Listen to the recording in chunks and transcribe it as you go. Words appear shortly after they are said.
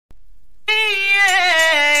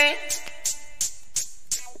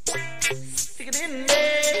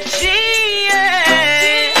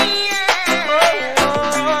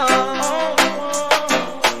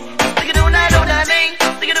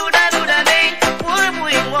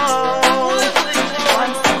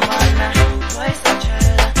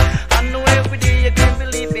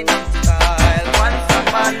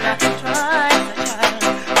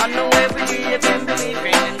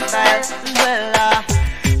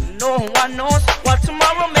No one knows what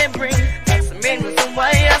tomorrow may bring. That's the main reason why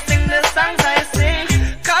I sing the songs I sing.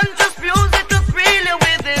 Conscious music to thrill you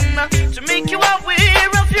within, to make you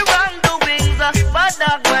aware of your wrongdoings. But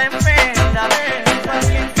dog, my friend, I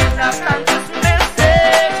can't send that conscious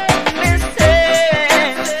message.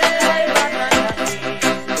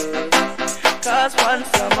 Cause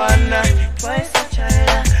once a man, twice a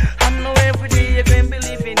child. I know every day you're going to be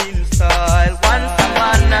living in style. Once a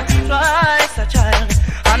man, twice a child.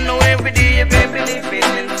 I know every day you're going to be living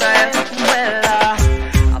in style. Well,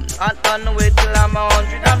 I'm not gonna wait till I'm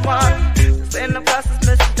 101 to send across this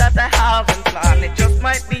message that I haven't planned. It just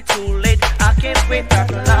might be too late, I can't wait that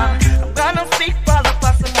long. I'm gonna speak for the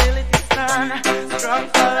possibilities done. Strong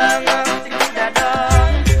for long, I'm sticking that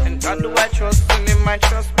down. And God do I trust in him, my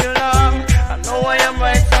trust belong. I know I am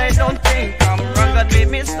right, so I don't think I'm wrong. God made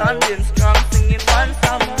me standing strong, singing once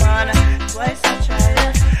I'm one, twice a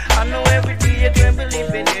child. I know every day you're going to be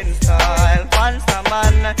living in style. Once a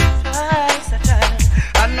man, twice a child.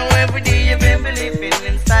 I know every day you're going to be living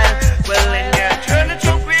in style. Well, in your journey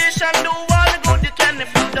to creation, do all the good you can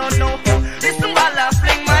if you don't know how. Listen while I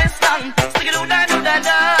fling my song. Stick it do da do da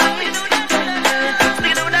da.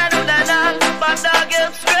 Stick it do da do da da. But dog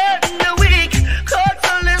helps straighten the weak. Courts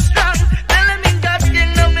only strong. Tell them in God's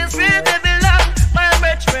kingdom is where they belong. My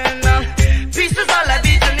brethren, peace is all I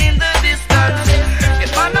vision in the distance.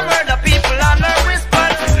 If I'm a murder people on a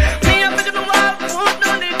response, me I'm thinking the wild food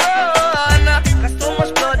on the ground. Cause so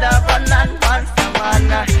much blood I've run and once a man,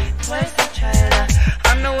 twice a child. I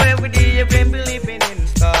know every day you've been believing in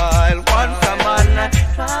style. Once a man,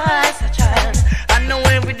 twice a child. I know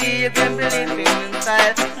every day you've been believing in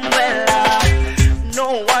style. Well, no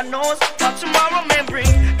one knows what tomorrow may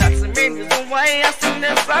bring. That's the main reason why I sing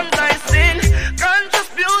the songs I sing. Conscious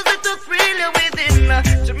music to thrill you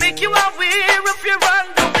within, to make you aware of your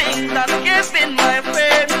wrongdoings. That's giving my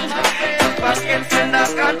friend. If I can send a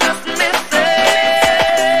conscious message,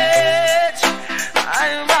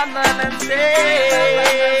 I'd rather than say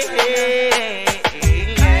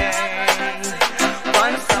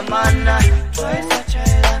once a man, twice a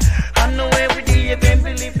child. I know every day you've been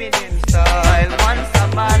living in style. Once a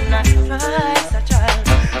man, twice a child.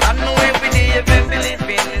 I know every day you've been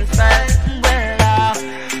living in style. Well,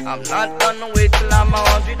 I'm not gonna wait till I'm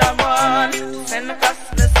 101 to send across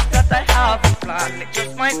this that I haven't planned. It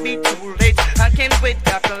just might be too late, I can't wait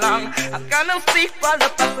that long. I'm gonna speak for the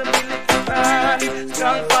possibilities run.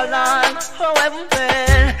 Strong for long, however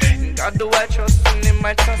well. In God do I trust, and in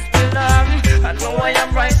my trust belong.